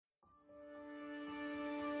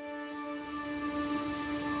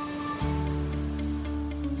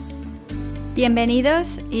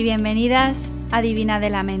Bienvenidos y bienvenidas a Divina de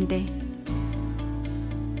la Mente.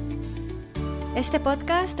 Este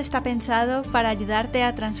podcast está pensado para ayudarte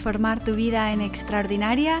a transformar tu vida en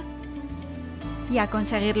extraordinaria y a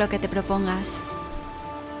conseguir lo que te propongas.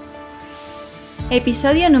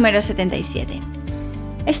 Episodio número 77.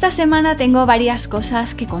 Esta semana tengo varias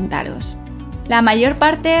cosas que contaros. La mayor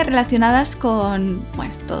parte relacionadas con,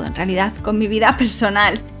 todo en realidad, con mi vida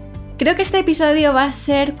personal. Creo que este episodio va a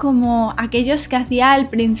ser como aquellos que hacía al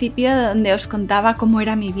principio donde os contaba cómo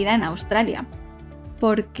era mi vida en Australia.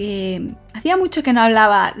 Porque hacía mucho que no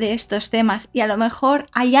hablaba de estos temas y a lo mejor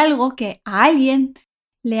hay algo que a alguien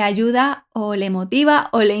le ayuda o le motiva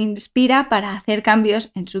o le inspira para hacer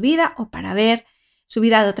cambios en su vida o para ver su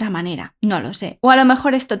vida de otra manera. No lo sé. O a lo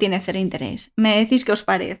mejor esto tiene cero interés. Me decís qué os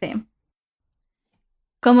parece.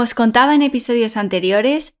 Como os contaba en episodios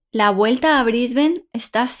anteriores, la vuelta a Brisbane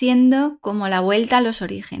está siendo como la vuelta a los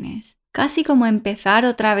orígenes, casi como empezar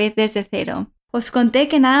otra vez desde cero. Os conté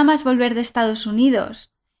que nada más volver de Estados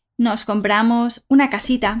Unidos, nos compramos una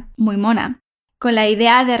casita muy mona, con la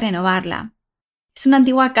idea de renovarla. Es una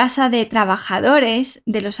antigua casa de trabajadores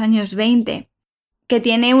de los años 20, que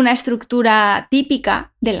tiene una estructura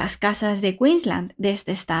típica de las casas de Queensland, de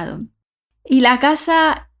este estado. Y la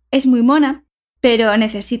casa es muy mona, pero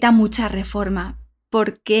necesita mucha reforma,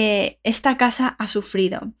 porque esta casa ha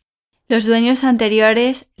sufrido. Los dueños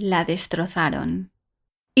anteriores la destrozaron.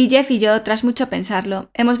 Y Jeff y yo, tras mucho pensarlo,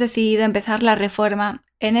 hemos decidido empezar la reforma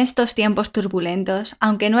en estos tiempos turbulentos,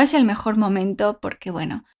 aunque no es el mejor momento porque,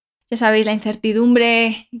 ya sabéis la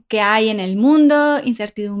incertidumbre que hay en el mundo,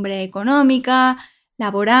 incertidumbre económica,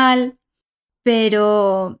 laboral,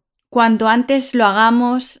 pero cuanto antes lo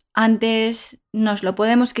hagamos, antes nos lo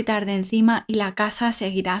podemos quitar de encima y la casa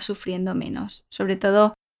seguirá sufriendo menos, sobre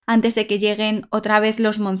todo antes de que lleguen otra vez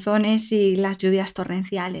los monzones y las lluvias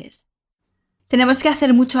torrenciales. Tenemos que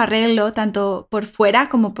hacer mucho arreglo tanto por fuera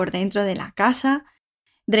como por dentro de la casa,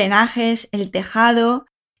 drenajes, el tejado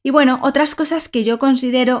y otras cosas que yo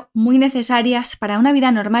considero muy necesarias para una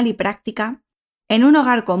vida normal y práctica en un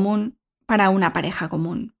hogar común para una pareja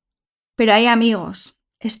común. Pero hay amigos,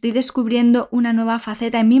 estoy descubriendo una nueva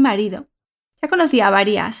faceta en mi marido. Ya conocía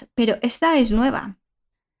varias, pero esta es nueva.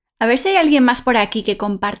 A ver si hay alguien más por aquí que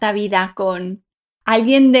comparta vida con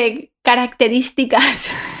alguien de características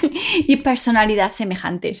y personalidad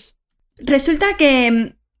semejantes. Resulta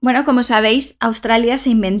que, como sabéis, Australia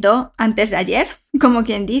se inventó antes de ayer, como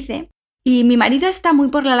quien dice, y mi marido está muy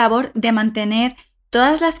por la labor de mantener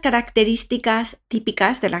todas las características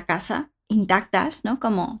típicas de la casa intactas, ¿no?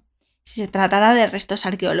 Como si se tratara de restos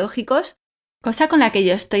arqueológicos, cosa con la que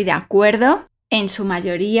yo estoy de acuerdo en su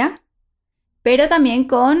mayoría, pero también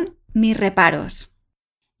con mis reparos.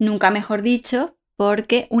 Nunca mejor dicho,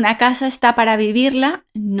 porque una casa está para vivirla,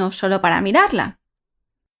 no solo para mirarla.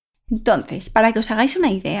 Entonces, para que os hagáis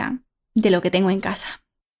una idea de lo que tengo en casa.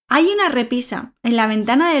 Hay una repisa en la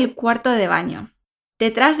ventana del cuarto de baño,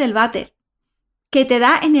 detrás del váter, que te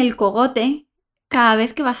da en el cogote cada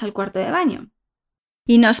vez que vas al cuarto de baño.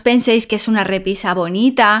 Y no os penséis que es una repisa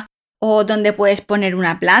bonita o donde puedes poner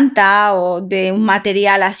una planta o de un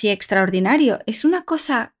material así extraordinario. Es una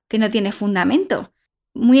cosa que no tiene fundamento,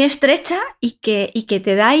 muy estrecha y que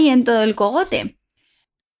te da ahí en todo el cogote.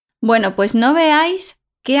 Pues no veáis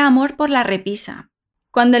qué amor por la repisa.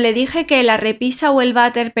 Cuando le dije que la repisa o el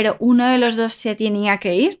váter, pero uno de los dos se tiene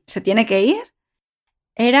que ir,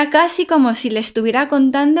 era casi como si le estuviera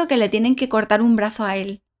contando que le tienen que cortar un brazo a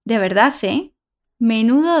él. De verdad, ¿eh?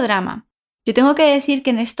 Menudo drama. Yo tengo que decir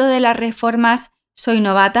que en esto de las reformas soy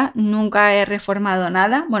novata, nunca he reformado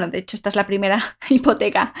nada. De hecho esta es la primera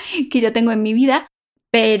hipoteca que yo tengo en mi vida,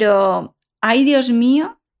 pero ay Dios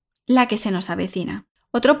mío, la que se nos avecina.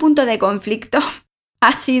 Otro punto de conflicto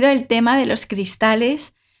ha sido el tema de los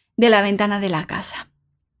cristales de la ventana de la casa.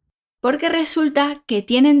 Porque resulta que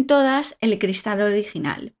tienen todas el cristal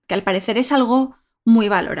original, que al parecer es algo muy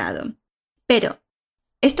valorado. Pero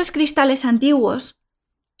estos cristales antiguos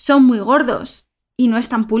son muy gordos y no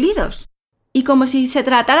están pulidos. Y como si se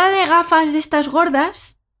tratara de gafas de estas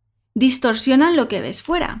gordas, distorsionan lo que ves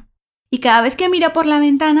fuera. Y cada vez que miro por la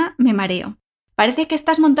ventana me mareo. Parece que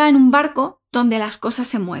estás montada en un barco donde las cosas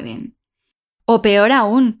se mueven. O peor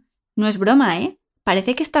aún, no es broma,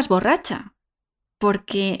 parece que estás borracha.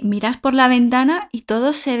 Porque miras por la ventana y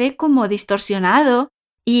todo se ve como distorsionado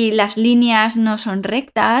y las líneas no son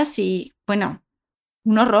rectas y,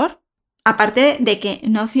 un horror. Aparte de que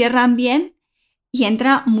no cierran bien y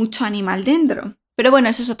entra mucho animal dentro. Pero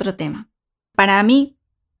eso es otro tema. Para mí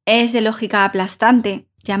es de lógica aplastante,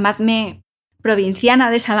 llamadme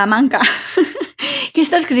provinciana de Salamanca, que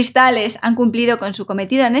estos cristales han cumplido con su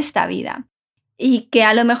cometido en esta vida. y que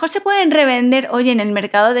a lo mejor se pueden revender hoy en el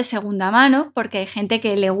mercado de segunda mano, porque hay gente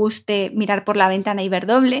que le guste mirar por la ventana y ver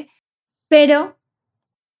doble, pero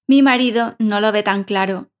mi marido no lo ve tan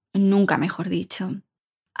claro, nunca mejor dicho.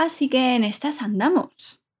 Así que en estas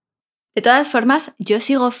andamos. De todas formas, yo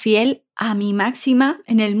sigo fiel a mi máxima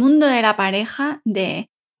en el mundo de la pareja de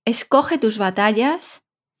escoge tus batallas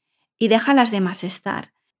y deja las demás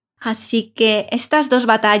estar. Así que estas 2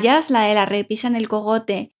 batallas, la de la repisa en el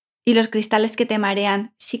cogote y los cristales que te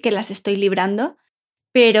marean, sí que las estoy librando,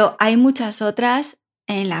 pero hay muchas otras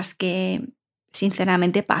en las que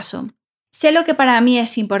sinceramente paso. Sé lo que para mí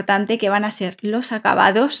es importante, que van a ser los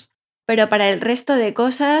acabados, pero para el resto de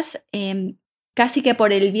cosas, casi que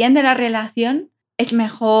por el bien de la relación, es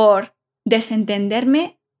mejor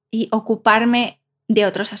desentenderme y ocuparme de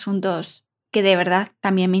otros asuntos que de verdad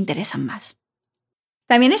también me interesan más.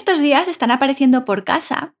 También estos días están apareciendo por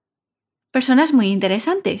casa personas muy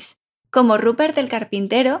interesantes, como Rupert el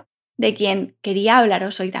carpintero, de quien quería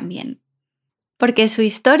hablaros hoy también, porque su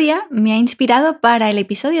historia me ha inspirado para el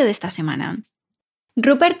episodio de esta semana.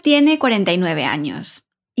 Rupert tiene 49 años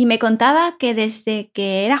y me contaba que desde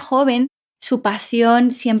que era joven su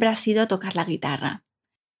pasión siempre ha sido tocar la guitarra.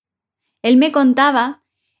 Él me contaba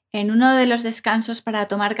en uno de los descansos para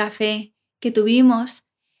tomar café que tuvimos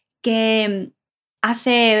que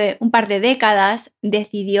hace un par de décadas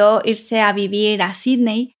decidió irse a vivir a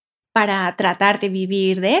Sydney para tratar de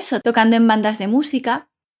vivir de eso, tocando en bandas de música,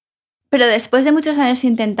 pero después de muchos años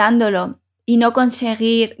intentándolo y no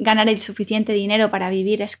conseguir ganar el suficiente dinero para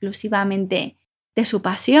vivir exclusivamente de su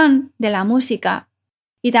pasión, de la música,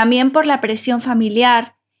 y también por la presión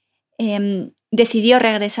familiar, decidió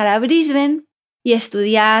regresar a Brisbane y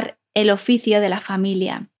estudiar el oficio de la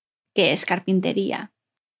familia, que es carpintería.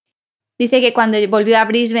 Dice que cuando volvió a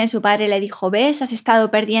Brisbane su padre le dijo: «¿Ves? Has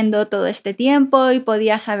estado perdiendo todo este tiempo y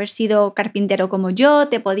podías haber sido carpintero como yo,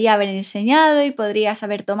 te podía haber enseñado y podrías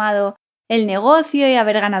haber tomado el negocio y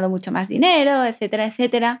haber ganado mucho más dinero», etcétera,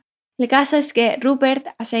 etcétera. El caso es que Rupert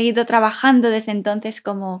ha seguido trabajando desde entonces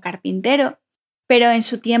como carpintero, pero en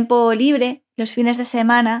su tiempo libre, los fines de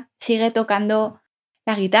semana, sigue tocando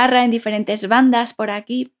la guitarra en diferentes bandas por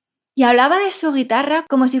aquí. Y hablaba de su guitarra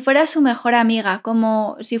como si fuera su mejor amiga,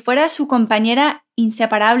 como si fuera su compañera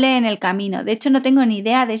inseparable en el camino. De hecho, no tengo ni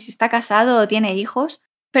idea de si está casado o tiene hijos,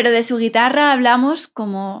 pero de su guitarra hablamos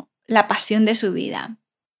como la pasión de su vida.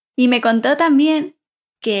 Y me contó también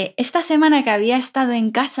que esta semana que había estado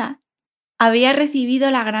en casa, había recibido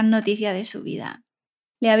la gran noticia de su vida.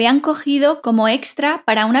 Le habían cogido como extra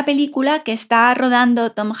para una película que está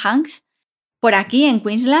rodando Tom Hanks por aquí en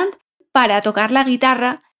Queensland para tocar la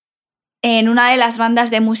guitarra en una de las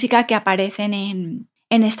bandas de música que aparecen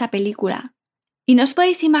en esta película. Y no os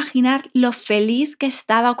podéis imaginar lo feliz que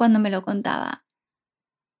estaba cuando me lo contaba.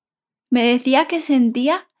 Me decía que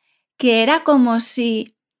sentía que era como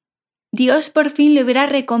si Dios por fin le hubiera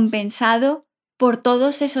recompensado por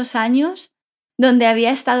todos esos años donde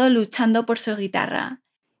había estado luchando por su guitarra,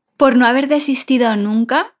 por no haber desistido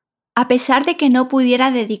nunca, a pesar de que no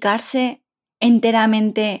pudiera dedicarse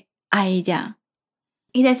enteramente a ella.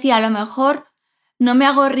 Y decía: a lo mejor no me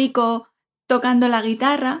hago rico tocando la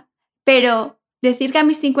guitarra, pero decir que a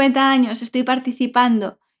mis 50 años estoy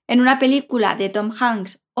participando en una película de Tom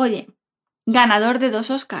Hanks, oye, ganador de 2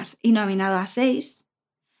 Oscars y nominado a 6,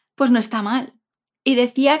 pues no está mal. Y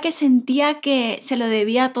decía que sentía que se lo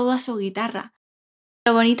debía todo a su guitarra.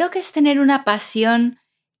 Lo bonito que es tener una pasión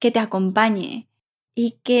que te acompañe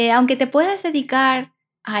y que aunque te puedas dedicar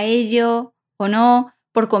a ello o no,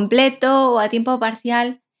 por completo o a tiempo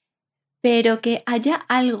parcial, pero que haya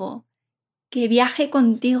algo que viaje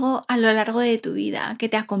contigo a lo largo de tu vida, que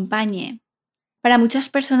te acompañe. Para muchas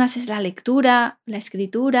personas es la lectura, la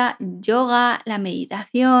escritura, yoga, la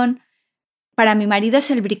meditación. Para mi marido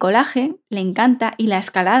es el bricolaje, le encanta, y la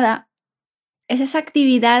escalada. Esas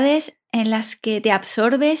actividades en las que te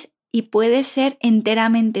absorbes y puedes ser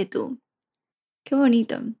enteramente tú. ¡Qué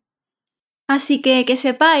bonito! Así que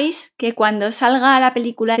sepáis que cuando salga la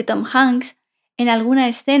película de Tom Hanks, en alguna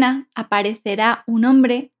escena aparecerá un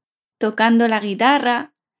hombre tocando la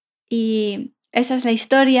guitarra y esa es la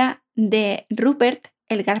historia de Rupert,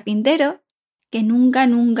 el carpintero, que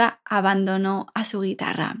nunca abandonó a su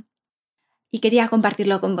guitarra. Y quería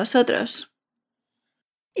compartirlo con vosotros.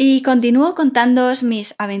 Y continúo contándoos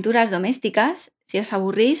mis aventuras domésticas. Si os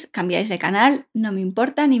aburrís, cambiáis de canal, no me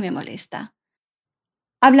importa ni me molesta.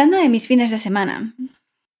 Hablando de mis fines de semana.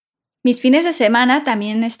 Mis fines de semana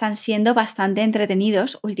también están siendo bastante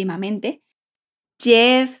entretenidos últimamente.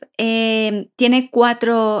 Jeff tiene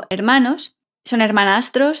 4 hermanos, son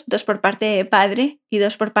hermanastros, 2 por parte de padre y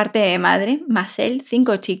 2 por parte de madre, más él,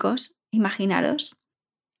 5 chicos. imaginaros.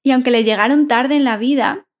 Y aunque le llegaron tarde en la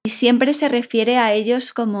vida, siempre se refiere a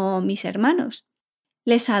ellos como mis hermanos.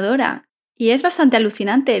 Les adora. Y es bastante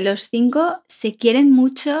alucinante. Los 5 se quieren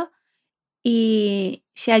mucho y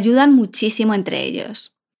se ayudan muchísimo entre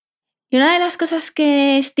ellos. Y una de las cosas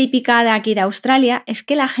que es típica de aquí de Australia es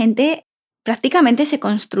que la gente prácticamente se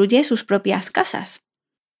construye sus propias casas.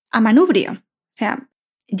 A manubrio. O sea,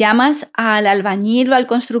 llamas al albañil o al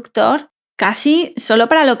constructor casi solo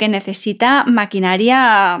para lo que necesita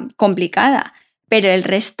maquinaria complicada, pero el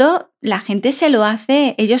resto la gente se lo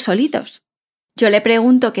hace ellos solitos. Yo le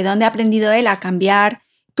pregunto que dónde ha aprendido él a cambiar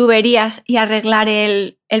tuberías y arreglar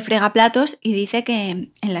el fregaplatos y dice que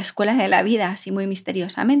en la escuela de la vida, así muy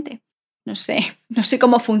misteriosamente. No sé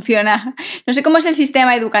cómo funciona, no sé cómo es el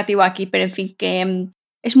sistema educativo aquí, pero en fin, que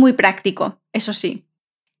es muy práctico, eso sí.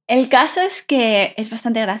 El caso es que es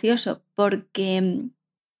bastante gracioso porque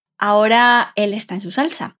ahora él está en su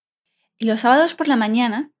salsa y los sábados por la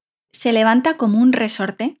mañana se levanta como un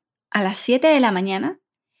resorte a las 7 de la mañana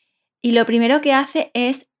y lo primero que hace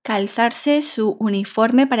es calzarse su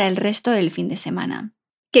uniforme para el resto del fin de semana,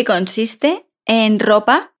 que consiste en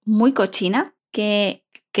ropa muy cochina que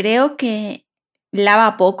creo que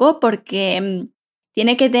lava poco porque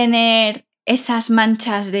tiene que tener esas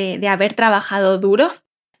manchas de haber trabajado duro.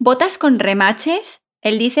 Botas con remaches,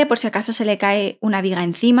 él dice por si acaso se le cae una viga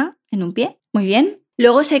encima, en un pie. Muy bien.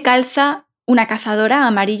 Luego se calza una cazadora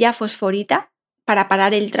amarilla fosforita para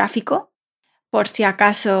parar el tráfico, por si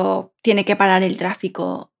acaso tiene que parar el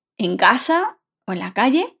tráfico en casa o en la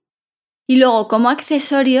calle. Y luego como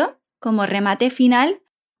accesorio, como remate final,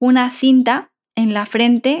 una cinta en la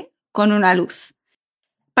frente con una luz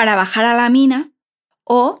para bajar a la mina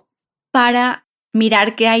o para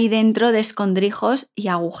mirar qué hay dentro de escondrijos y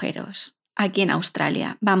agujeros aquí en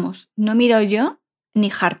Australia. Vamos, no miro yo ni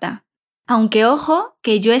jarta. Aunque ojo,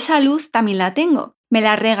 que yo esa luz también la tengo. Me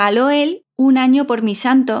la regaló él un año por mi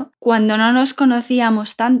santo, cuando no nos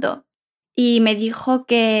conocíamos tanto. Y me dijo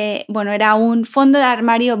que, era un fondo de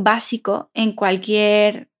armario básico en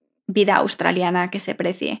cualquier vida australiana que se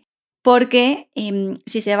precie. Porque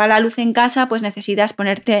si se va la luz en casa, pues necesitas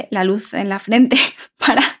ponerte la luz en la frente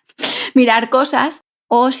para mirar cosas.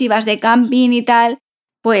 O si vas de camping y tal,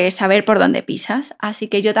 pues saber por dónde pisas. Así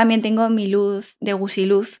que yo también tengo mi luz de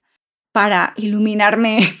gusiluz para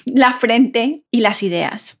iluminarme la frente y las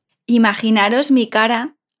ideas. Imaginaros mi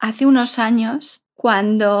cara hace unos años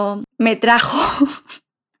cuando me trajo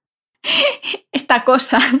esta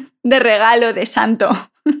cosa de regalo de santo.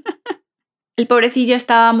 El pobrecillo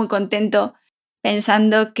estaba muy contento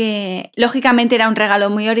pensando que lógicamente era un regalo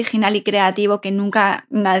muy original y creativo que nunca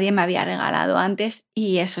nadie me había regalado antes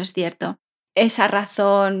y eso es cierto. Esa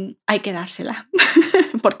razón hay que dársela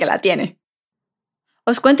porque la tiene.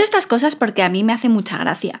 Os cuento estas cosas porque a mí me hace mucha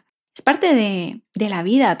gracia. Es parte de la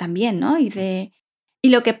vida también, ¿no? Y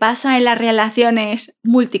lo que pasa en las relaciones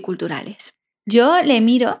multiculturales. Yo le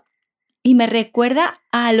miro y me recuerda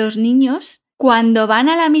a los niños cuando van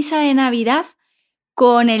a la misa de Navidad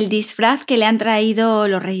con el disfraz que le han traído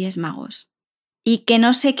los Reyes Magos y que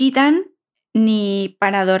no se quitan ni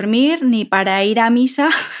para dormir ni para ir a misa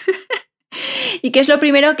y que es lo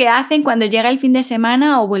primero que hacen cuando llega el fin de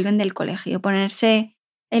semana o vuelven del colegio, ponerse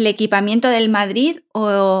el equipamiento del Madrid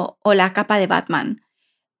o la capa de Batman.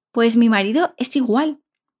 Pues mi marido es igual.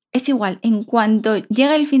 En cuanto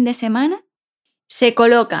llega el fin de semana, se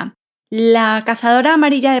coloca la cazadora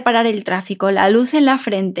amarilla de parar el tráfico, la luz en la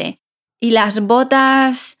frente y las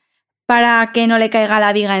botas para que no le caiga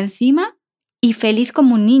la viga encima y feliz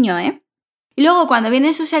como un niño, ¿eh? Y luego cuando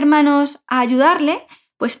vienen sus hermanos a ayudarle,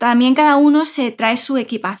 pues también cada uno se trae su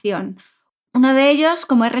equipación. Uno de ellos,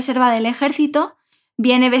 como es reserva del ejército,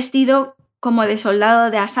 viene vestido como de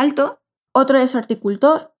soldado de asalto, otro es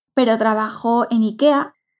horticultor, pero trabajó en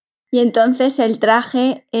IKEA y entonces el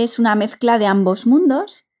traje es una mezcla de ambos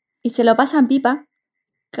mundos y se lo pasan pipa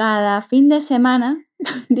cada fin de semana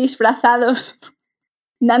disfrazados,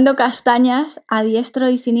 dando castañas a diestro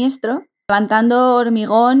y siniestro, levantando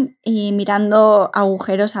hormigón y mirando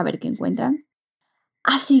agujeros a ver qué encuentran.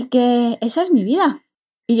 Así que esa es mi vida.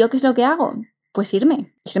 ¿Y yo qué es lo que hago? Pues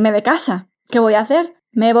irme de casa. ¿Qué voy a hacer?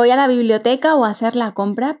 Me voy a la biblioteca o a hacer la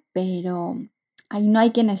compra, pero ahí no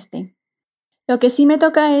hay quien esté. Lo que sí me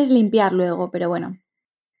toca es limpiar luego, pero bueno,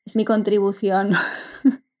 es mi contribución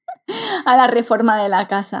a la reforma de la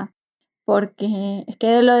casa, porque es que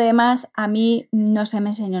de lo demás a mí no se me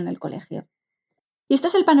enseñó en el colegio. Y este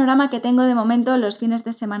es el panorama que tengo de momento los fines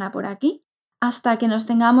de semana por aquí, hasta que nos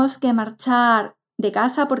tengamos que marchar de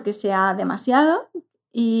casa porque sea demasiado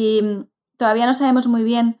y todavía no sabemos muy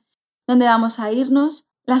bien dónde vamos a irnos.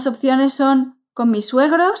 Las opciones son con mis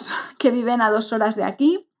suegros, que viven a 2 horas de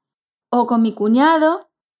aquí, o con mi cuñado,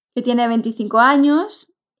 que tiene 25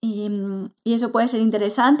 años, y eso puede ser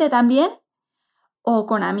interesante también, o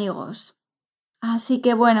con amigos. Así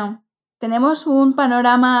que bueno, tenemos un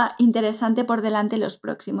panorama interesante por delante los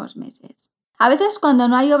próximos meses. A veces cuando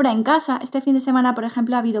no hay obra en casa, este fin de semana, por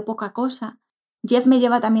ejemplo, ha habido poca cosa. Jeff me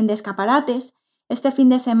lleva también de escaparates. Este fin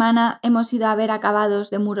de semana hemos ido a ver acabados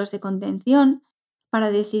de muros de contención para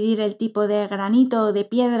decidir el tipo de granito o de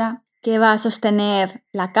piedra que va a sostener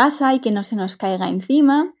la casa y que no se nos caiga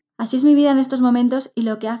encima. Así es mi vida en estos momentos y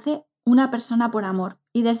lo que hace una persona por amor.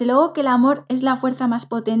 Y desde luego que el amor es la fuerza más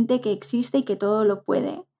potente que existe y que todo lo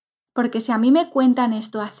puede. Porque si a mí me cuentan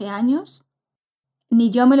esto hace años,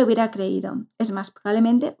 ni yo me lo hubiera creído. Es más,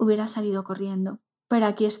 probablemente hubiera salido corriendo. Pero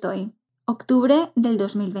aquí estoy, octubre del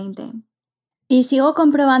 2020. Y sigo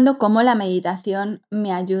comprobando cómo la meditación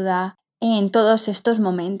me ayuda en todos estos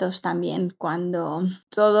momentos también, cuando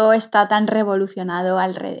todo está tan revolucionado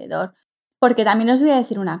alrededor. Porque también os voy a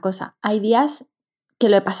decir una cosa, hay días que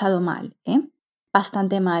lo he pasado mal,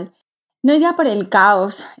 bastante mal. No ya por el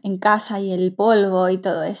caos en casa y el polvo y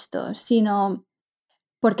todo esto, sino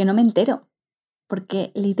porque no me entero.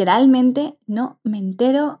 Porque literalmente no me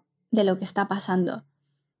entero de lo que está pasando.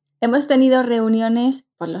 Hemos tenido reuniones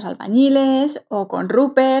con los albañiles o con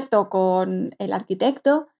Rupert o con el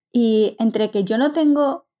arquitecto y entre que yo no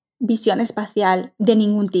tengo visión espacial de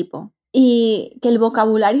ningún tipo y que el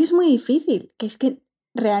vocabulario es muy difícil, que es que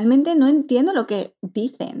realmente no entiendo lo que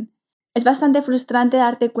dicen. Es bastante frustrante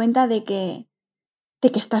darte cuenta de que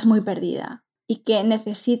estás muy perdida y que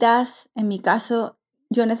necesitas, en mi caso,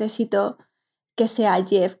 yo necesito que sea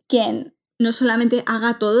Jeff quien no solamente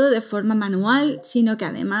haga todo de forma manual, sino que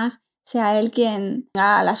además sea él quien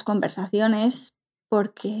haga las conversaciones,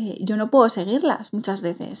 porque yo no puedo seguirlas muchas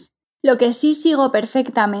veces. Lo que sí sigo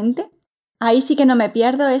perfectamente, ahí sí que no me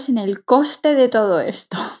pierdo, es en el coste de todo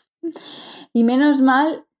esto. Y menos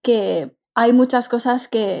mal que hay muchas cosas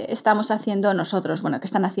que estamos haciendo nosotros, bueno, que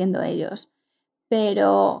están haciendo ellos.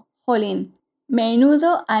 Pero, jolín,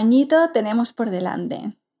 menudo añito tenemos por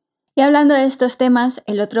delante. Y hablando de estos temas,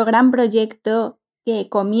 el otro gran proyecto que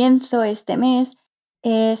comienzo este mes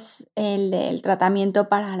es el del tratamiento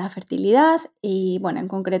para la fertilidad y, bueno, en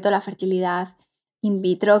concreto la fertilidad in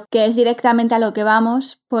vitro, que es directamente a lo que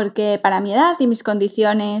vamos porque para mi edad y mis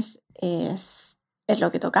condiciones es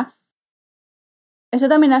lo que toca. Eso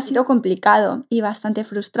también ha sido complicado y bastante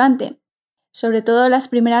frustrante, sobre todo las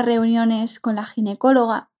primeras reuniones con la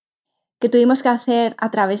ginecóloga que tuvimos que hacer a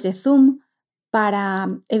través de Zoom para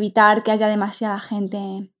evitar que haya demasiada gente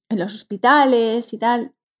en los hospitales y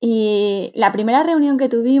tal. Y la primera reunión que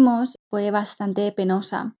tuvimos fue bastante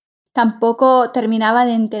penosa. Tampoco terminaba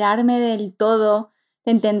de enterarme del todo,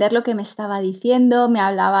 de entender lo que me estaba diciendo. Me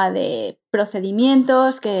hablaba de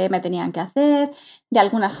procedimientos que me tenían que hacer, de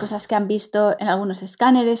algunas cosas que han visto en algunos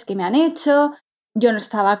escáneres que me han hecho. Yo no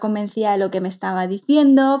estaba convencida de lo que me estaba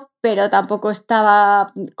diciendo, pero tampoco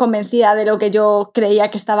estaba convencida de lo que yo creía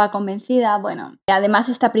que estaba convencida. Bueno, además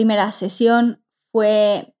esta primera sesión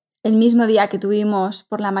fue el mismo día que tuvimos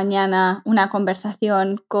por la mañana una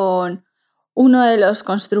conversación con uno de los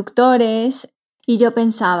constructores y yo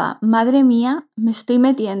pensaba, madre mía, me estoy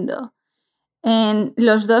metiendo en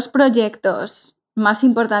los 2 proyectos más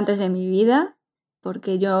importantes de mi vida,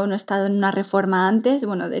 porque yo no he estado en una reforma antes,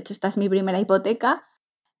 bueno, de hecho esta es mi primera hipoteca,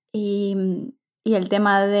 y el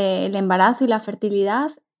tema del embarazo y la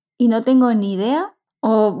fertilidad, y no tengo ni idea,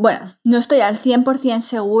 o bueno, no estoy al 100%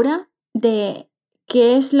 segura de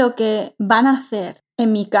qué es lo que van a hacer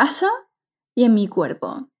en mi casa y en mi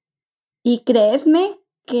cuerpo. Y creedme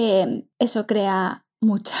que eso crea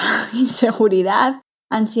mucha inseguridad,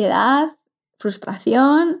 ansiedad,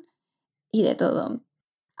 frustración y de todo.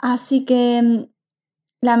 Así que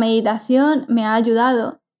la meditación me ha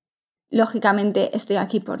ayudado. Lógicamente estoy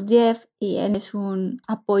aquí por Jeff y él es un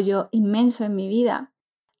apoyo inmenso en mi vida.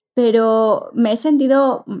 Pero me he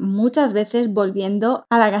sentido muchas veces volviendo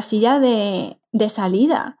a la casilla de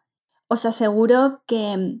salida. Os aseguro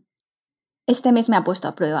que este mes me ha puesto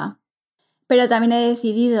a prueba. Pero también he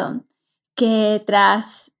decidido que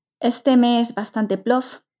tras este mes bastante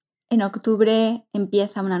plof, en octubre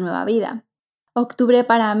empieza una nueva vida. Octubre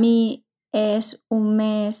para mí es un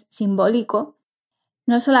mes simbólico,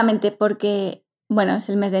 no solamente porque, bueno, es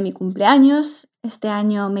el mes de mi cumpleaños, este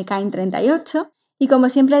año me caen 38, y como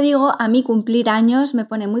siempre digo, a mí cumplir años me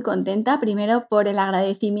pone muy contenta, primero por el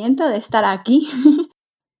agradecimiento de estar aquí,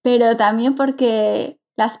 pero también porque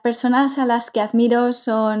las personas a las que admiro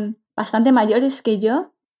son bastante mayores que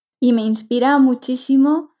yo y me inspira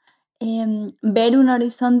muchísimo ver un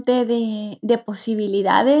horizonte de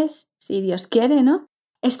posibilidades, si Dios quiere, ¿no?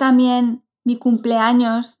 Es también mi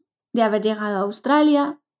cumpleaños de haber llegado a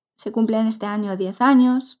Australia. Se cumplen este año 10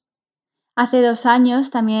 años. Hace 2 años,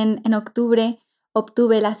 también en octubre,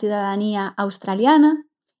 obtuve la ciudadanía australiana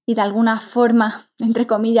y de alguna forma, entre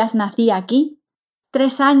comillas, nací aquí.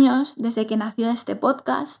 3 años desde que nació este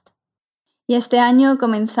podcast. Y este año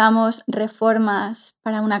comenzamos reformas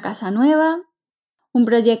para una casa nueva, un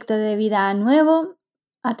proyecto de vida nuevo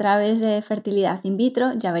a través de fertilidad in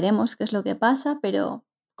vitro. Ya veremos qué es lo que pasa, pero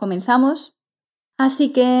comenzamos.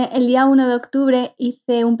 Así que el día 1 de octubre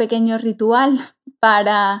hice un pequeño ritual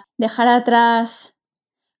para dejar atrás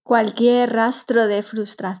cualquier rastro de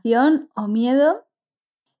frustración o miedo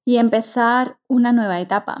y empezar una nueva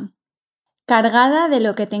etapa, cargada de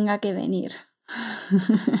lo que tenga que venir,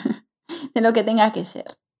 de lo que tenga que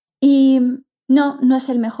ser. Y no es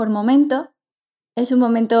el mejor momento, es un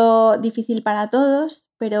momento difícil para todos,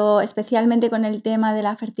 pero especialmente con el tema de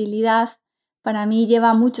la fertilidad, para mí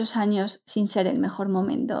lleva muchos años sin ser el mejor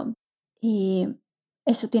momento y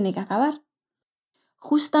eso tiene que acabar.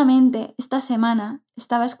 Justamente esta semana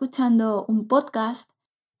estaba escuchando un podcast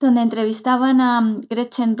donde entrevistaban a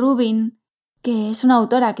Gretchen Rubin, que es una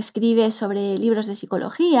autora que escribe sobre libros de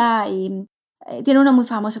psicología y tiene uno muy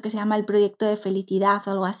famoso que se llama El Proyecto de Felicidad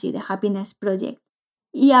o algo así, The Happiness Project.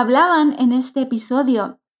 Y hablaban en este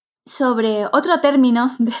episodio sobre otro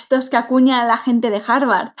término de estos que acuña la gente de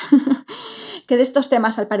Harvard, que de estos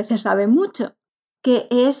temas al parecer sabe mucho, que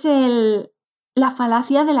es la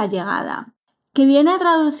falacia de la llegada, que viene a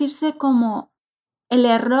traducirse como el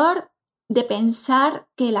error de pensar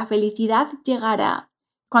que la felicidad llegará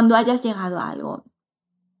cuando hayas llegado a algo.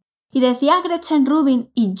 Y decía Gretchen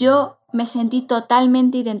Rubin, y yo me sentí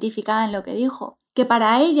totalmente identificada en lo que dijo, que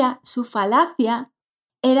para ella su falacia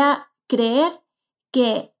era creer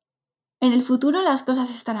que en el futuro las cosas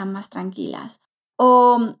estarán más tranquilas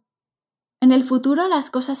o en el futuro las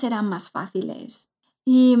cosas serán más fáciles.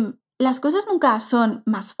 Y las cosas nunca son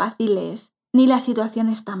más fáciles ni la situación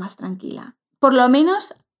está más tranquila. Por lo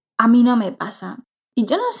menos a mí no me pasa. Y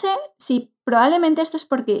yo no sé si probablemente esto es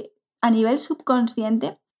porque a nivel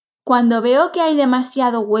subconsciente, cuando veo que hay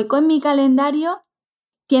demasiado hueco en mi calendario,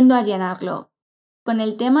 tiendo a llenarlo. Con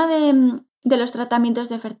el tema de los tratamientos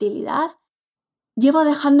de fertilidad, llevo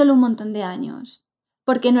dejándolo un montón de años,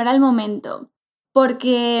 porque no era el momento,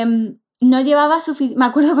 porque no llevaba suficiente. Me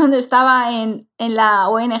acuerdo cuando estaba en la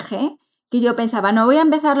ONG, que yo pensaba, no voy a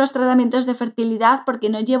empezar los tratamientos de fertilidad porque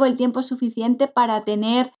no llevo el tiempo suficiente para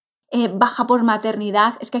tener baja por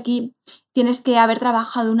maternidad. Es que aquí tienes que haber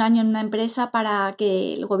trabajado 1 año en una empresa para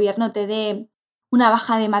que el gobierno te dé una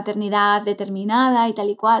baja de maternidad determinada y tal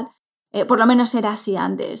y cual. Por lo menos era así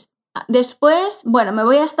antes. Después, bueno, me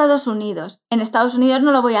voy a Estados Unidos. En Estados Unidos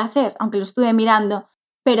no lo voy a hacer, aunque lo estuve mirando.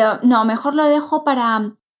 Pero no, mejor lo dejo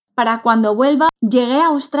para cuando vuelva. Llegué a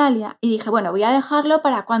Australia y dije, bueno, voy a dejarlo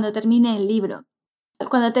para cuando termine el libro.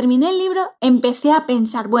 Cuando terminé el libro empecé a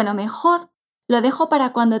pensar, bueno, mejor lo dejo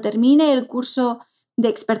para cuando termine el curso de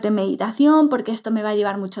experto en meditación, porque esto me va a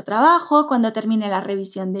llevar mucho trabajo, cuando termine la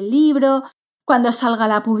revisión del libro, cuando salga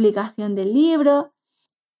la publicación del libro.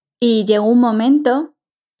 Y llegó un momento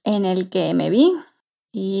en el que me vi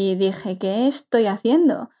y dije, ¿qué estoy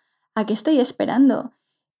haciendo? ¿A qué estoy esperando?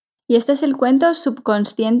 Y este es el cuento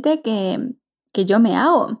subconsciente que yo me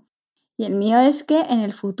hago. Y el mío es que en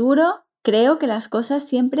el futuro creo que las cosas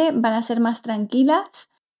siempre van a ser más tranquilas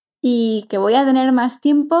y que voy a tener más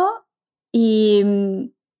tiempo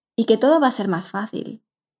y que todo va a ser más fácil.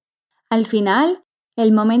 Al final,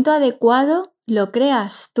 el momento adecuado lo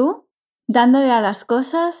creas tú, dándole a las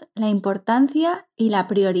cosas la importancia y la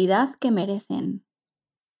prioridad que merecen.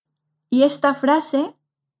 Y esta frase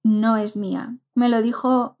no es mía. Me lo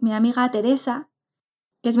dijo mi amiga Teresa,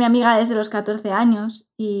 que es mi amiga desde los 14 años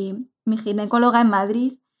y mi ginecóloga en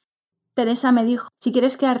Madrid. Teresa me dijo, si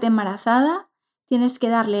quieres quedarte embarazada, tienes que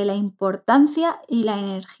darle la importancia y la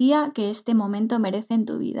energía que este momento merece en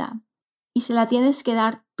tu vida. Y se la tienes que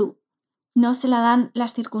dar tú. No se la dan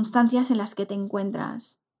las circunstancias en las que te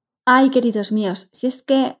encuentras. Ay, queridos míos, si es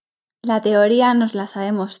que la teoría nos la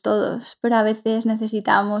sabemos todos, pero a veces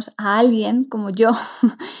necesitamos a alguien como yo,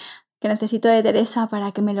 que necesito de Teresa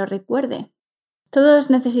para que me lo recuerde. Todos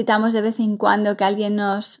necesitamos de vez en cuando que alguien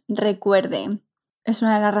nos recuerde. Es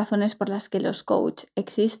una de las razones por las que los coach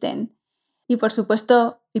existen. Y por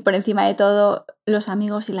supuesto, y por encima de todo, los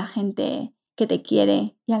amigos y la gente que te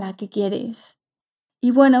quiere y a la que quieres.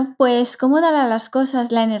 Y bueno, pues cómo dar a las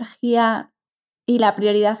cosas la energía y la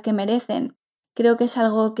prioridad que merecen, creo que es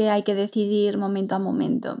algo que hay que decidir momento a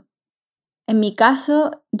momento. En mi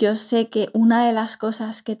caso, yo sé que una de las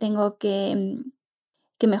cosas que tengo que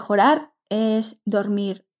mejorar es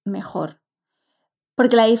dormir mejor.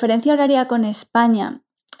 Porque la diferencia horaria con España,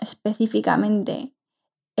 específicamente,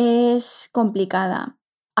 es complicada.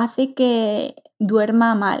 Hace que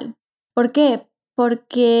duerma mal. ¿Por qué?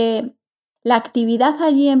 Porque la actividad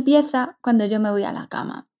allí empieza cuando yo me voy a la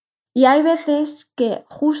cama. Y hay veces que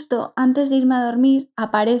justo antes de irme a dormir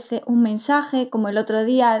aparece un mensaje, como el otro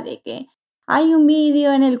día, de que hay un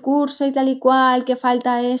vídeo en el curso y tal y cual, que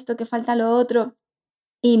falta esto, que falta lo otro,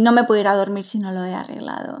 y no me puedo ir a dormir si no lo he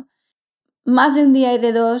arreglado. Más de un día y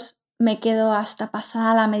de dos me quedo hasta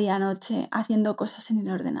pasada la medianoche haciendo cosas en el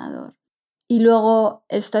ordenador. Y luego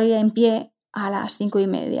estoy en pie a las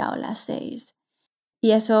 5:30 o las 6.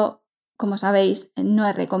 Y eso, como sabéis, no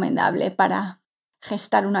es recomendable para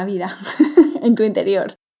gestar una vida en tu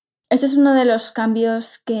interior. Este es uno de los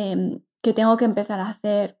cambios que tengo que empezar a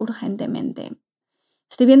hacer urgentemente.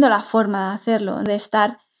 Estoy viendo la forma de hacerlo, de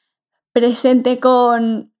estar presente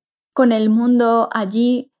con el mundo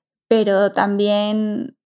allí, pero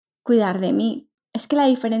también cuidar de mí. Es que la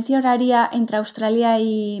diferencia horaria entre Australia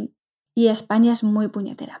y España es muy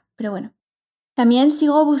puñetera, pero bueno. También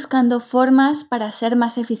sigo buscando formas para ser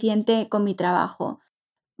más eficiente con mi trabajo,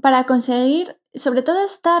 para conseguir, sobre todo,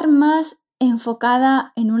 estar más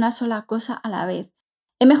enfocada en una sola cosa a la vez.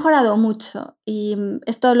 He mejorado mucho y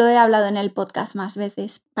esto lo he hablado en el podcast más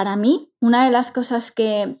veces. Para mí, una de las cosas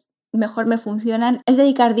que mejor me funcionan es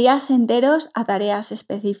dedicar días enteros a tareas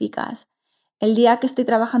específicas. El día que estoy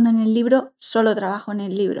trabajando en el libro, solo trabajo en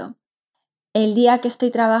el libro. El día que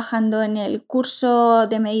estoy trabajando en el curso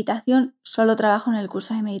de meditación, solo trabajo en el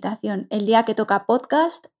curso de meditación. El día que toca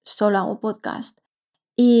podcast, solo hago podcast.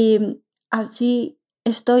 Y así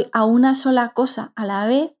estoy a una sola cosa a la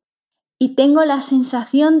vez y tengo la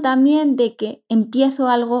sensación también de que empiezo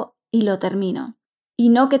algo y lo termino. Y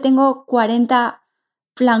no que tengo 40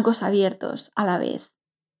 flancos abiertos a la vez.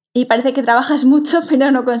 Y parece que trabajas mucho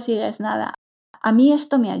pero no consigues nada. A mí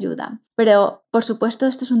esto me ayuda. Pero, por supuesto,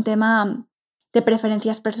 esto es un tema de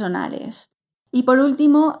preferencias personales. Y por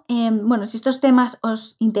último, si estos temas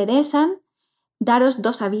os interesan, daros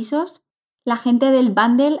 2 avisos. La gente del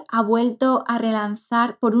Bundle ha vuelto a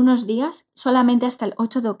relanzar por unos días, solamente hasta el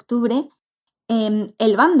 8 de octubre,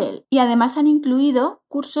 el Bundle. Y además han incluido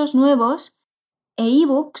cursos nuevos e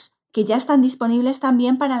ebooks que ya están disponibles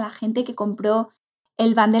también para la gente que compró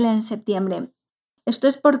el Bundle en septiembre. Esto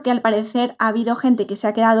es porque al parecer ha habido gente que se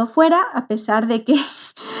ha quedado fuera, a pesar de que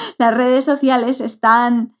las redes sociales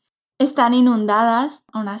están inundadas.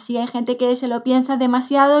 Aún así hay gente que se lo piensa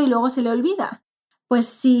demasiado y luego se le olvida. Pues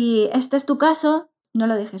si este es tu caso, no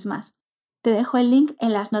lo dejes más. Te dejo el link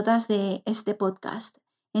en las notas de este podcast,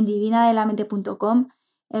 en divinadelamente.com,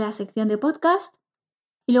 en la sección de podcast.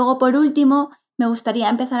 Y luego, por último, me gustaría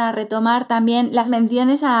empezar a retomar también las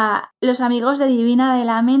menciones a los amigos de Divina de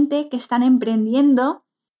la Mente que están emprendiendo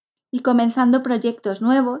y comenzando proyectos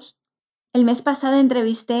nuevos. El mes pasado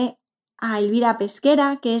entrevisté a Elvira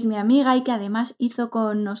Pesquera, que es mi amiga y que además hizo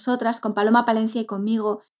con nosotras, con Paloma Palencia y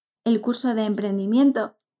conmigo, el curso de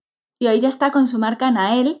emprendimiento. Y hoy ya está con su marca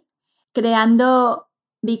Nael, creando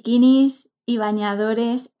bikinis y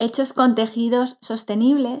bañadores hechos con tejidos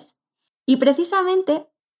sostenibles. Y precisamente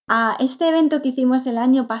a este evento que hicimos el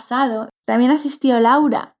año pasado también asistió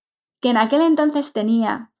Laura, que en aquel entonces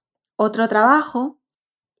tenía otro trabajo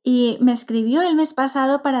y me escribió el mes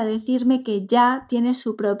pasado para decirme que ya tiene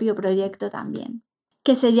su propio proyecto también,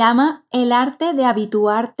 que se llama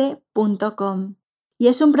elartedehabituarte.com y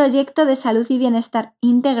es un proyecto de salud y bienestar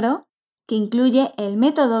íntegro que incluye el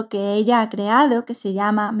método que ella ha creado que se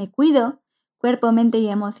llama Me Cuido, Cuerpo, Mente y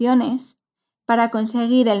Emociones, para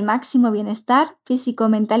conseguir el máximo bienestar físico,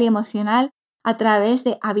 mental y emocional a través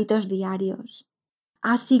de hábitos diarios.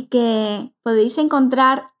 Así que podéis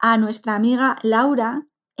encontrar a nuestra amiga Laura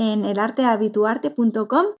en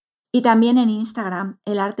elartedehabituarte.com y también en Instagram,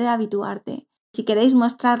 elartedehabituarte. Si queréis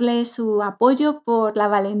mostrarle su apoyo por la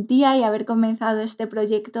valentía y haber comenzado este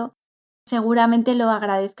proyecto, seguramente lo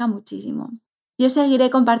agradezca muchísimo. Yo seguiré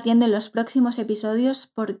compartiendo en los próximos episodios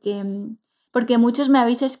porque muchos me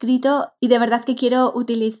habéis escrito y de verdad que quiero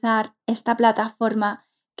utilizar esta plataforma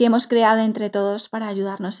que hemos creado entre todos para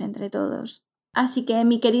ayudarnos entre todos. Así que,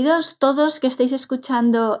 mis queridos todos que estéis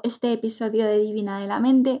escuchando este episodio de Divina de la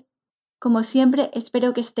Mente, como siempre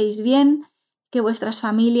espero que estéis bien, que vuestras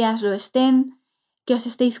familias lo estén, que os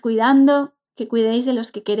estéis cuidando, que cuidéis de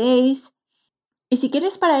los que queréis. Y si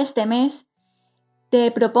quieres para este mes,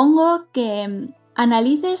 te propongo que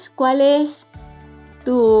analices cuál es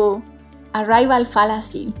tu arrival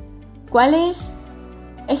fallacy, cuál es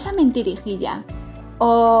esa mentirijilla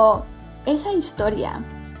o esa historia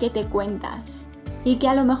que te cuentas y que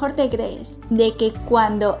a lo mejor te crees de que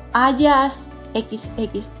cuando hayas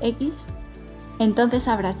XXX, entonces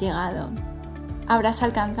habrás llegado, habrás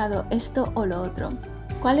alcanzado esto o lo otro.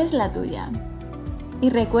 ¿Cuál es la tuya? Y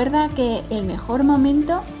recuerda que el mejor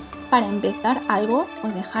momento para empezar algo o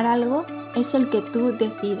dejar algo es el que tú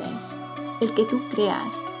decides, el que tú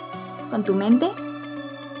creas, con tu mente,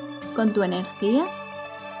 con tu energía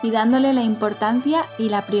y dándole la importancia y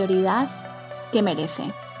la prioridad que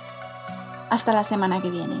merece. Hasta la semana que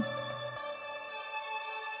viene.